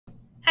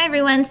Hi,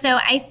 everyone. So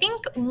I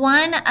think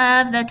one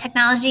of the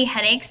technology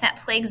headaches that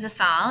plagues us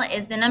all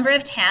is the number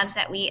of tabs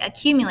that we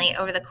accumulate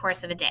over the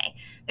course of a day.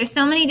 There's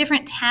so many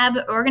different tab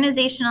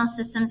organizational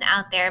systems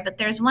out there, but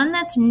there's one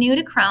that's new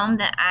to Chrome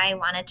that I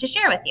wanted to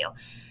share with you.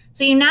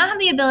 So you now have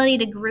the ability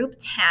to group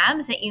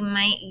tabs that you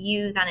might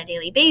use on a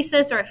daily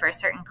basis or for a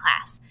certain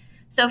class.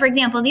 So for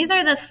example, these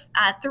are the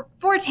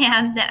 4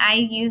 tabs that I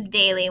use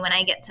daily when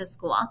I get to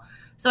school.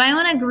 So I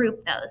want to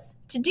group those.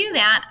 To do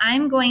that,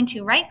 I'm going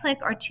to right-click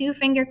or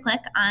 2-finger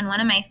click on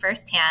one of my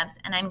first tabs,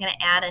 and I'm going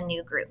to add a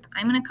new group.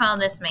 I'm going to call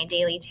this my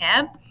daily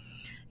tab. I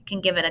can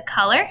give it a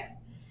color,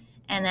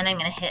 and then I'm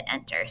going to hit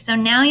enter. So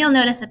now you'll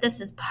notice that this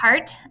is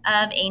part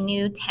of a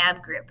new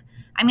tab group.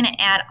 I'm going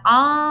to add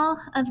all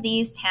of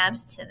these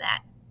tabs to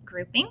that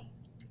grouping.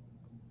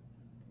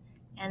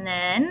 And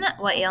then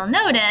what you'll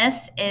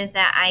notice is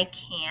that I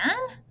can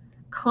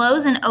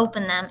close and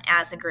open them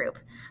as a group.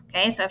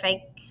 Okay, so if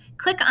I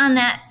click on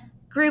that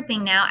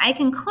grouping now, I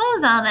can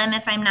close all of them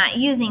if I'm not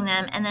using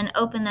them and then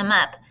open them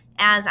up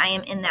as I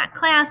am in that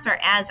class or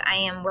as I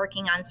am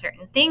working on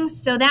certain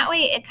things. So that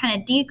way it kind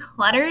of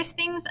declutters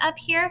things up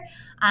here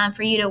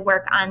for you to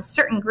work on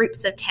certain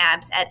groups of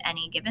tabs at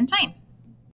any given time.